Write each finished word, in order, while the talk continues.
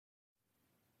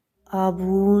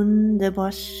Abun de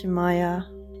Bashmaya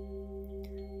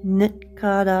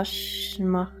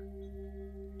Nitkadashma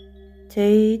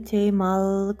Te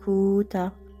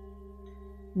Malkuta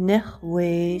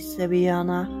Nehwe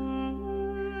Sebiana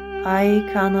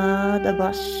Aikana de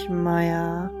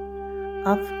Bashmaya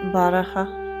Afbaraha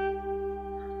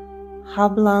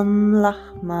Hablan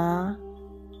Lahma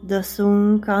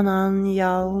Dasunkanan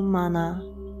Yaumana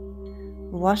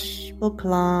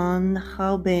Washbuklan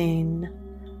Haubain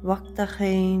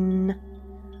Waktachain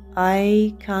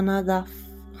Ai Kanadaf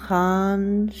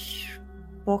Khan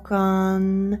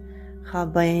Shpokan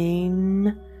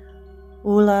Chabain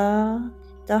Ula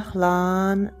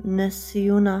Dachlan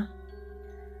Nesiuna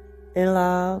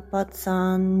Ila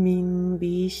Batsan Min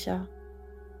Bisha.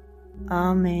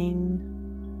 Amen.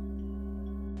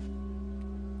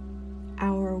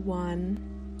 Our one,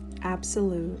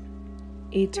 absolute,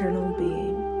 eternal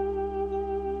being,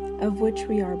 of which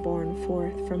we are born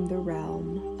forth from the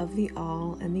realm of the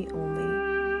all and the only.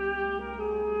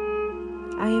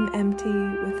 I am empty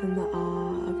within the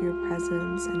awe of your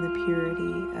presence and the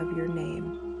purity of your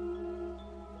name.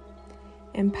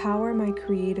 Empower my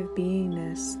creative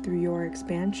beingness through your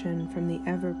expansion from the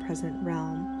ever-present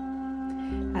realm,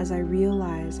 as I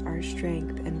realize our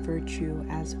strength and virtue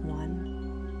as one.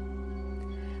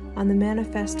 On the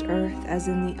manifest earth as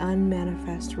in the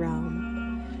unmanifest realm,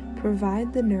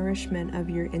 provide the nourishment of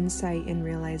your insight and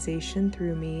realization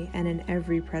through me and in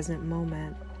every present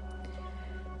moment.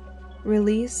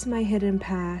 Release my hidden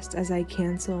past as I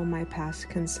cancel my past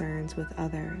concerns with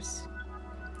others.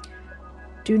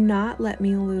 Do not let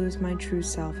me lose my true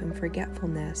self in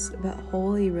forgetfulness, but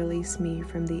wholly release me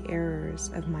from the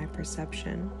errors of my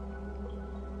perception.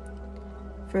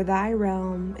 For thy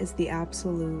realm is the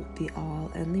absolute, the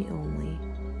all, and the only,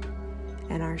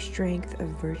 and our strength of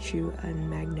virtue and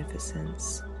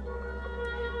magnificence.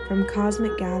 From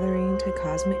cosmic gathering to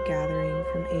cosmic gathering,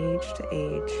 from age to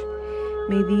age,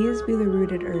 may these be the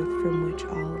rooted earth from which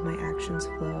all of my actions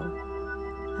flow.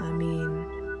 Amen.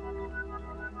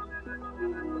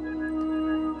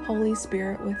 Holy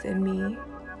Spirit within me,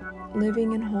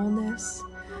 living in wholeness,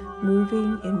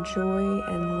 moving in joy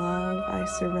and love, I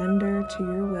surrender to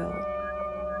your will.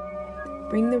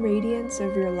 Bring the radiance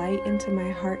of your light into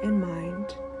my heart and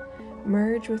mind.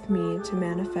 Merge with me to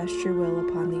manifest your will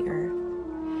upon the earth.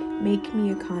 Make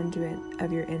me a conduit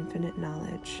of your infinite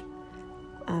knowledge.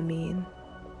 Amen.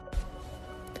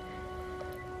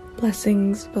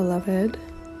 Blessings, beloved,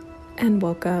 and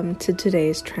welcome to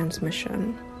today's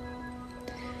transmission.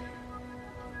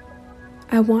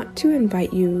 I want to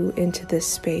invite you into this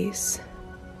space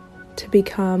to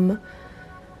become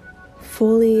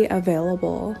fully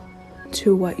available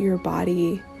to what your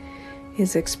body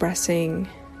is expressing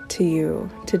to you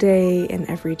today and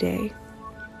every day.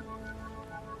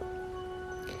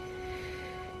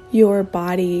 Your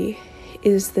body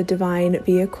is the divine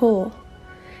vehicle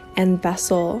and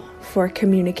vessel for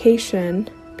communication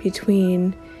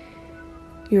between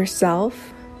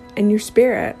yourself and your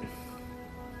spirit.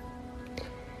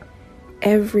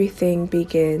 Everything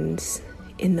begins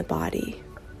in the body.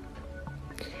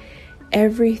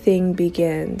 Everything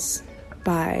begins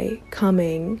by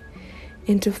coming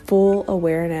into full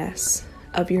awareness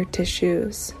of your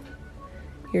tissues,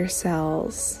 your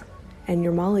cells, and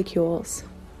your molecules.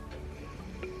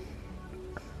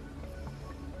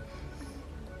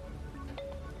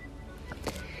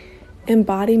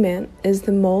 Embodiment is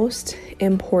the most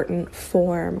important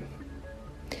form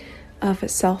of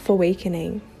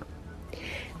self-awakening,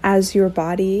 as your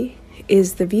body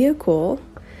is the vehicle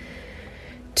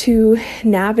to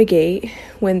navigate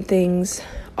when things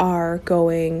are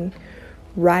going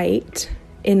right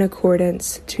in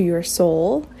accordance to your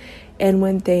soul and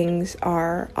when things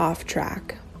are off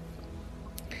track.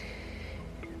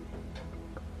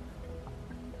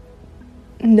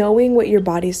 Knowing what your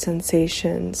body's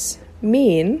sensations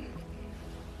mean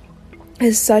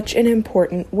is such an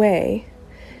important way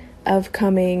of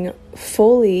coming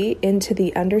fully into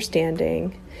the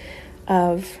understanding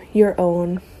of your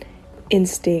own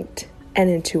instinct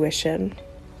and intuition.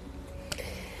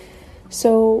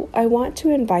 So I want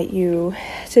to invite you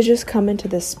to just come into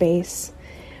this space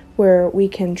where we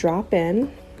can drop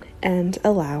in and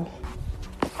allow.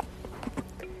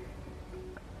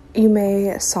 You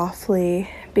may softly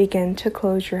begin to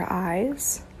close your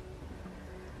eyes.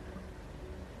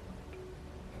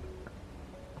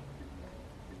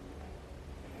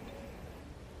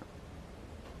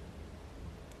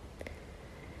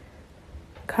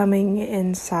 Coming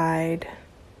inside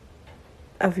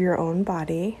of your own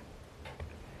body,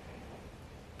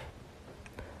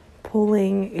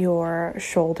 pulling your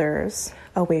shoulders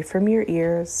away from your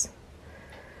ears,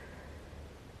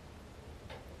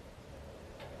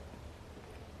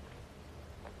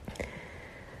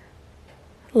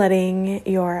 letting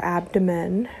your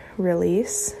abdomen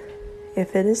release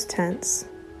if it is tense,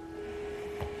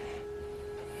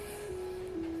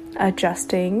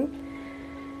 adjusting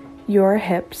your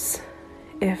hips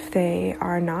if they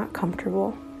are not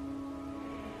comfortable.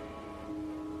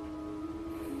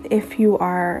 If you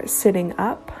are sitting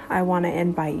up, I want to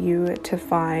invite you to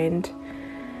find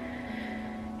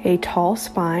a tall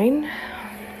spine.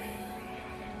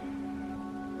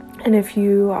 And if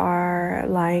you are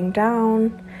lying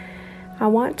down, I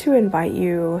want to invite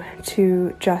you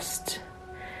to just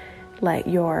let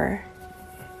your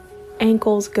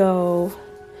ankles go,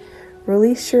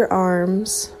 release your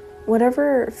arms,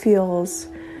 whatever feels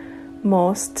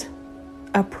most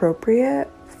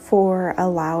appropriate for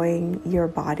allowing your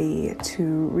body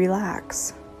to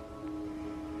relax.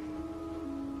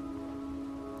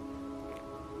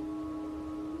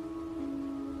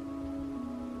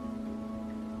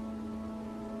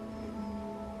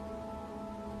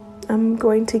 I'm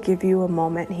going to give you a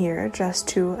moment here just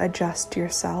to adjust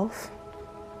yourself.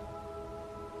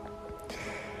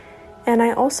 And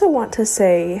I also want to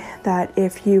say that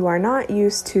if you are not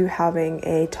used to having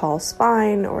a tall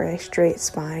spine or a straight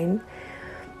spine,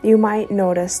 you might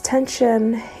notice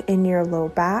tension in your low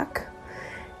back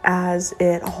as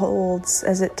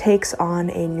it takes on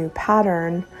a new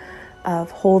pattern of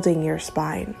holding your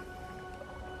spine.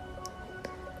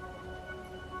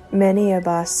 Many of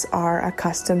us are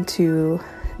accustomed to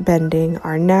bending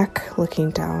our neck, looking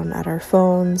down at our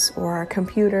phones or our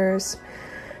computers.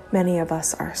 Many of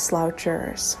us are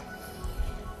slouchers.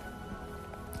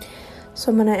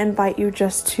 So I'm going to invite you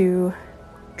just to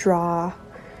draw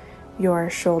your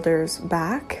shoulders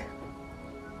back.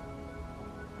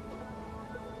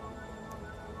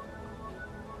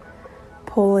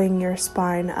 Pulling your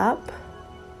spine up.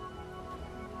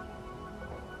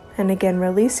 And again,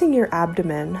 releasing your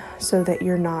abdomen so that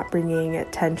you're not bringing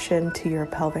tension to your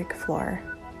pelvic floor.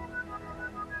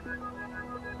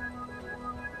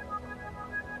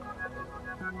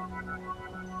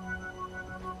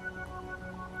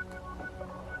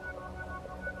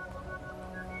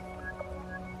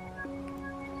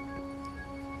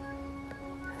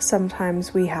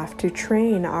 Sometimes we have to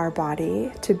train our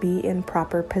body to be in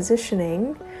proper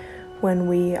positioning when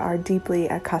we are deeply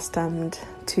accustomed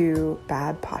to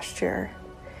bad posture,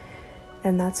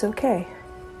 and that's okay.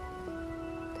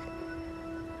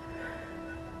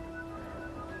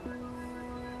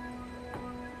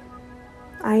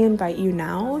 I invite you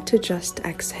now to just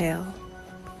exhale.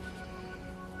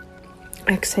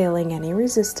 Exhaling any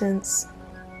resistance,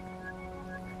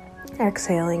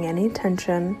 exhaling any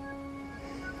tension.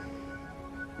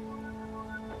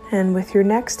 And with your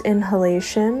next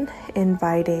inhalation,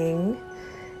 inviting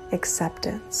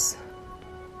acceptance.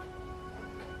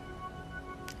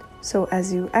 So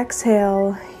as you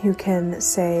exhale, you can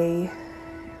say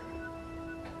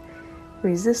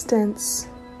resistance,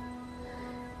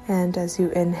 and as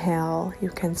you inhale, you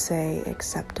can say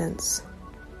acceptance.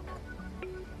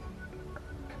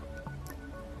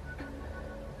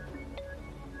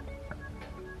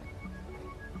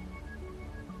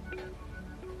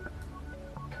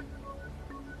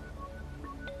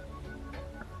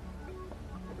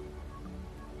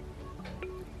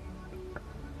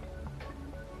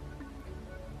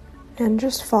 And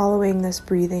just following this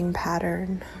breathing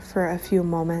pattern for a few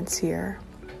moments here.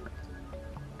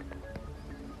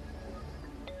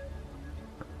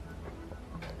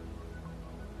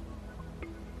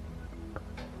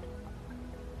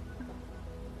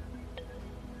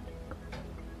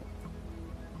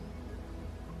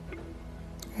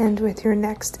 And with your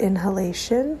next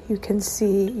inhalation, you can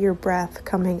see your breath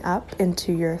coming up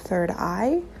into your third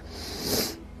eye.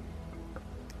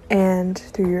 And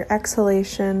through your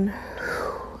exhalation,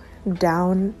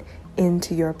 down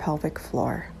into your pelvic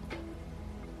floor.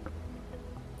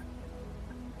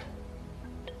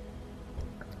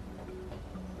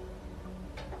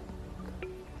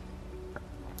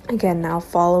 Again, now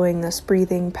following this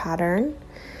breathing pattern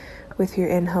with your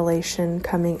inhalation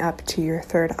coming up to your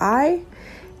third eye,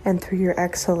 and through your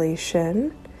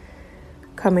exhalation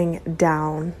coming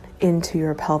down into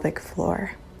your pelvic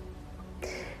floor.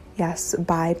 Yes,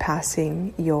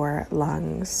 bypassing your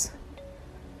lungs.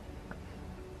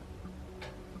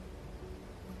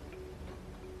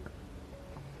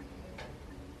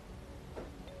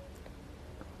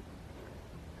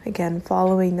 Again,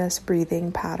 following this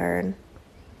breathing pattern.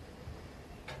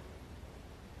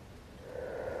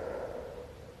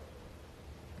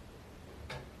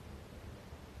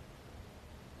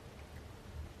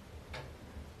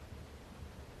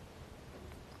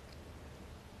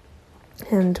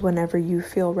 And whenever you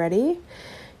feel ready,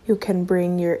 You can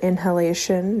bring your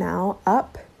inhalation now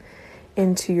up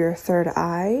into your third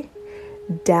eye,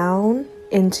 down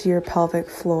into your pelvic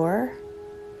floor,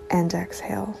 and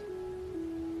exhale.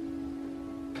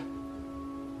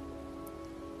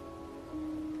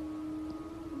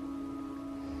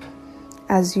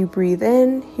 As you breathe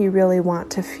in, you really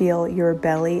want to feel your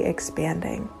belly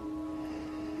expanding.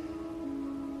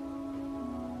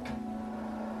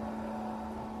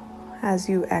 As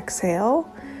you exhale,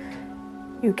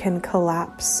 you can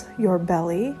collapse your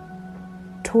belly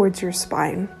towards your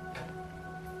spine.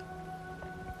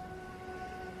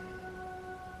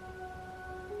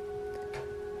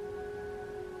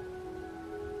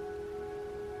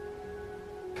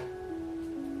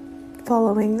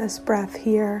 Following this breath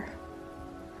here,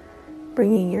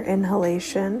 bringing your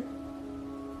inhalation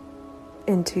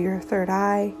into your third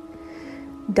eye,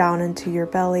 down into your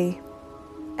belly,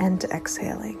 and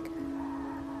exhaling.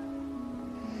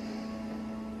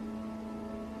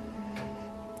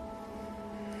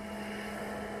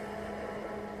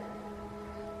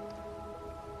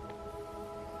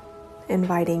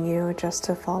 Inviting you just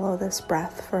to follow this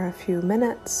breath for a few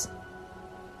minutes.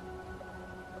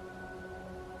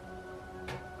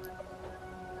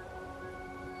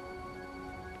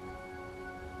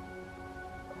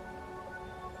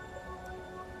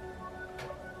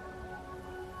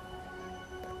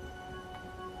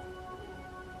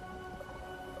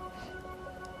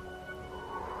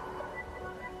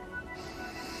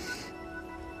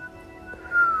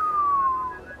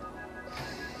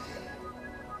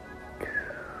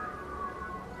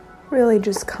 Really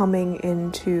just coming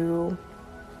into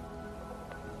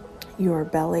your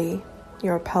belly,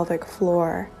 your pelvic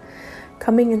floor,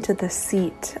 coming into the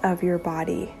seat of your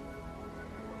body.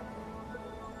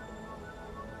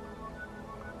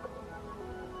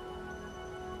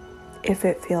 If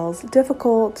it feels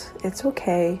difficult, it's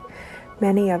okay.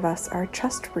 Many of us are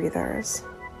chest breathers.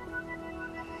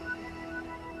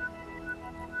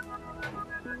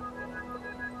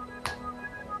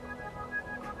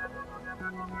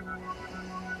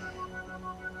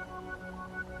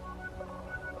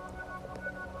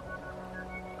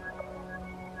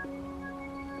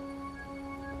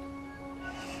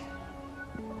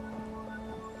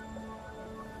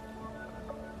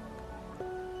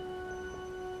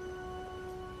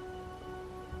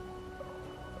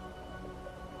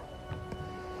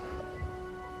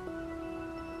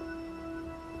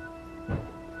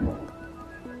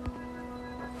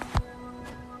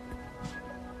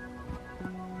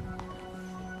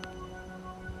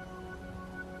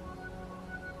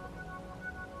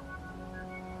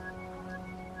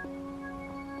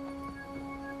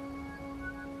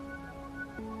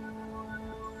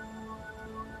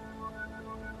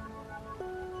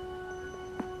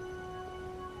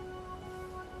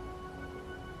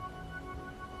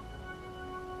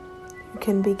 You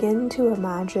can begin to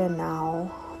imagine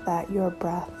now that your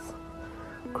breath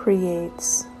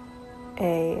creates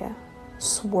a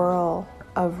swirl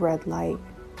of red light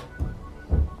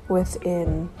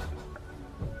within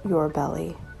your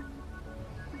belly.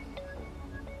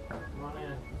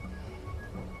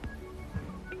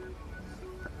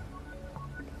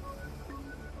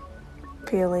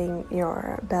 Feeling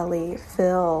your belly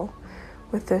fill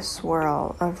with this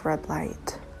swirl of red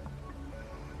light.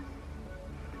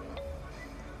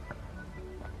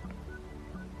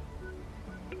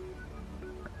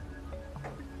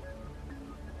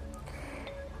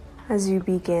 As you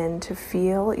begin to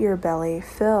feel your belly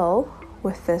fill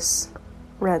with this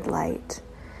red light,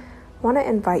 I want to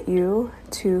invite you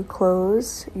to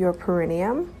close your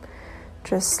perineum,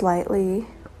 just slightly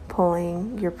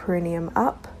pulling your perineum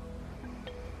up.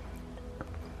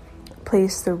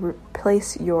 Place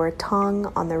your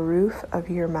tongue on the roof of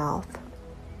your mouth.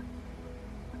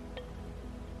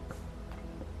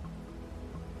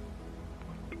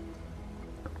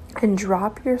 And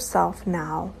drop yourself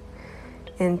now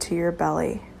into your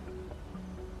belly,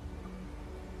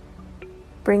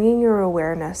 bringing your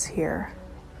awareness here.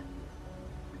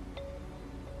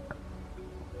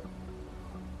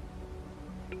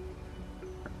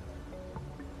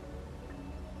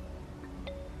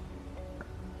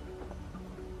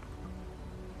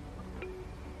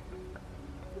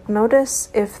 Notice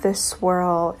if this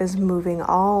swirl is moving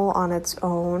all on its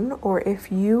own or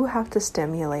if you have to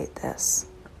stimulate this.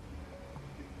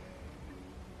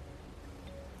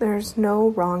 There's no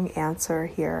wrong answer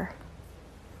here.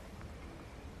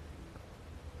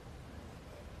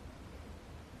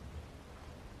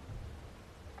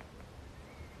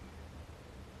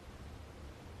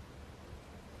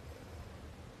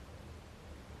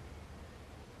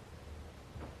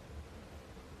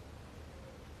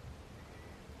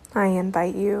 I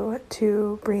invite you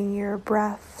to bring your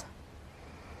breath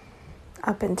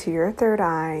up into your third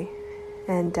eye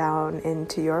and down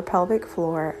into your pelvic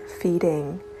floor,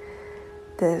 feeding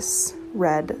this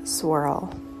red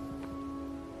swirl.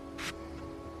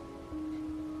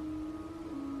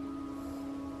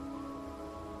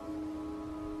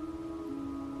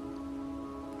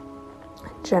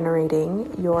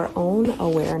 Generating your own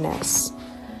awareness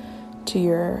to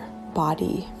your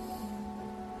body.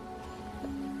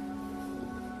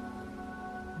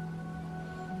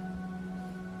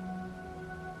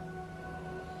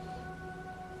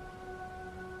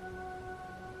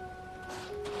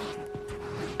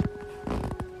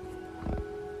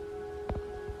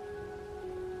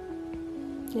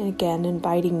 And again,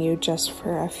 inviting you just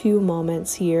for a few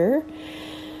moments here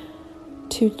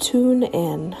to tune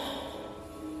in.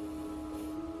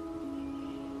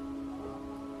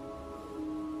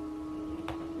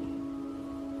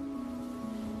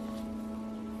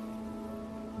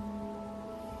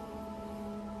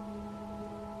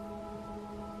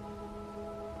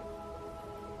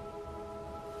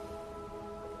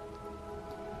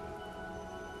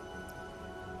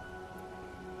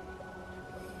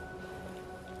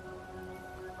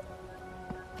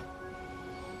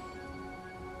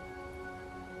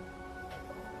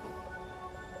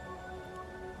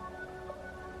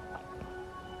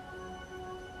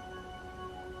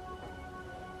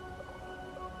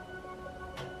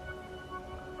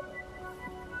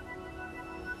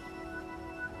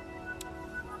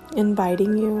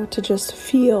 Inviting you to just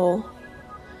feel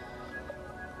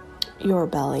your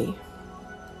belly.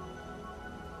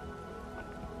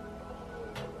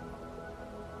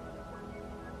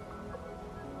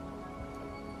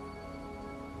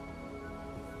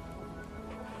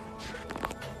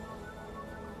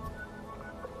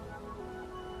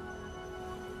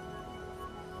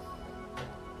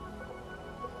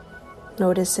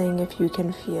 Noticing if you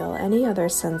can feel any other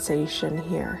sensation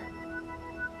here.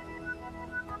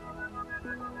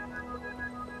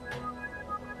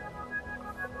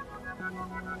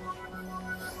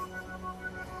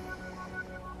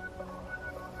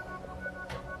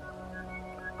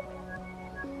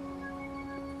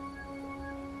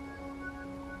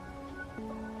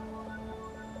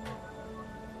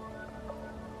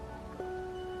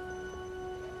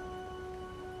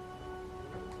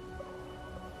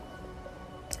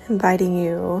 Inviting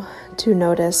you to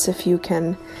notice if you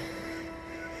can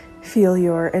feel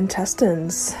your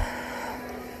intestines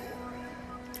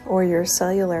or your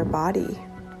cellular body.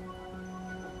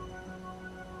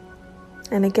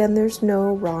 And again, there's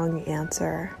no wrong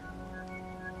answer.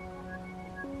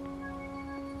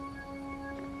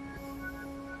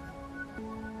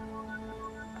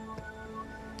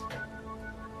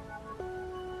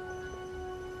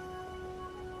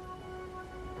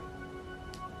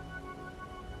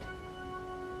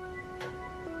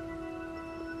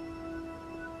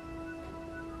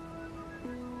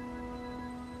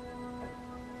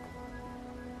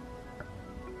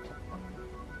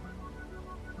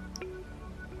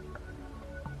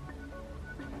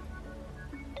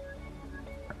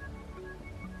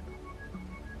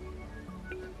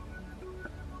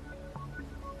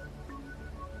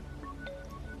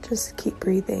 Just keep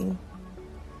breathing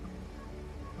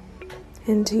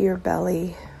into your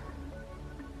belly,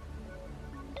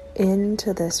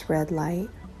 into this red light,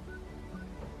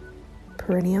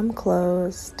 perineum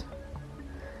closed,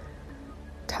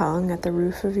 tongue at the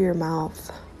roof of your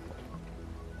mouth.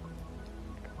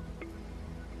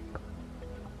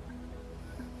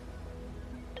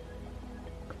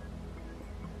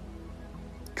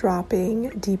 Dropping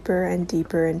deeper and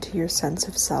deeper into your sense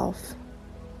of self.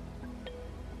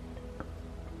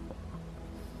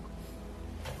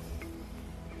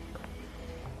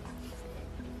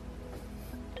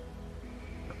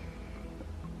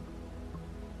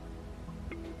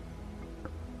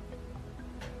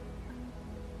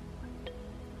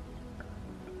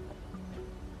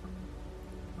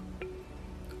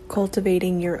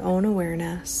 Cultivating your own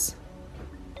awareness.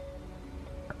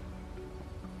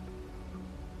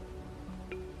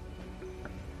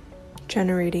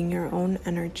 Generating your own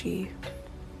energy.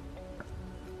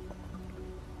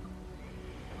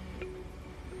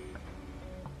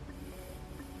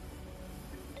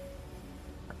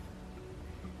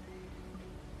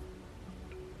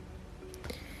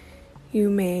 You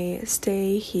may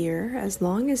stay here as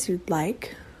long as you'd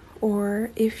like,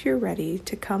 or if you're ready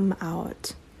to come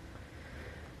out,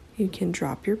 you can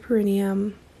drop your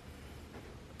perineum,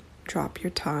 drop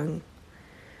your tongue,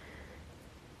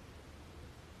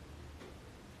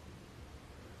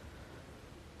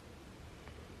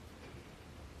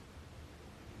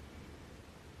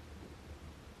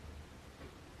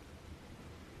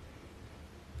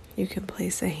 You can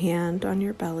place a hand on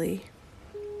your belly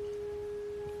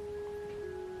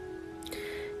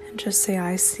and just say,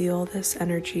 I seal this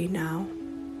energy now.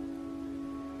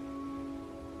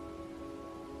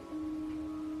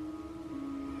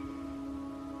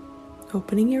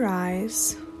 Opening your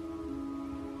eyes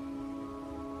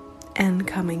and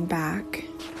coming back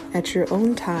at your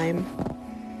own time,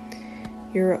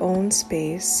 your own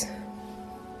space,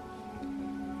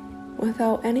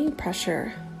 without any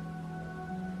pressure,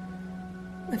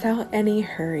 without any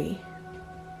hurry,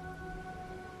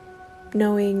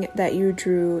 knowing that you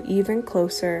drew even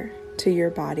closer to your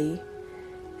body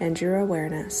and your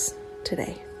awareness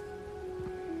today.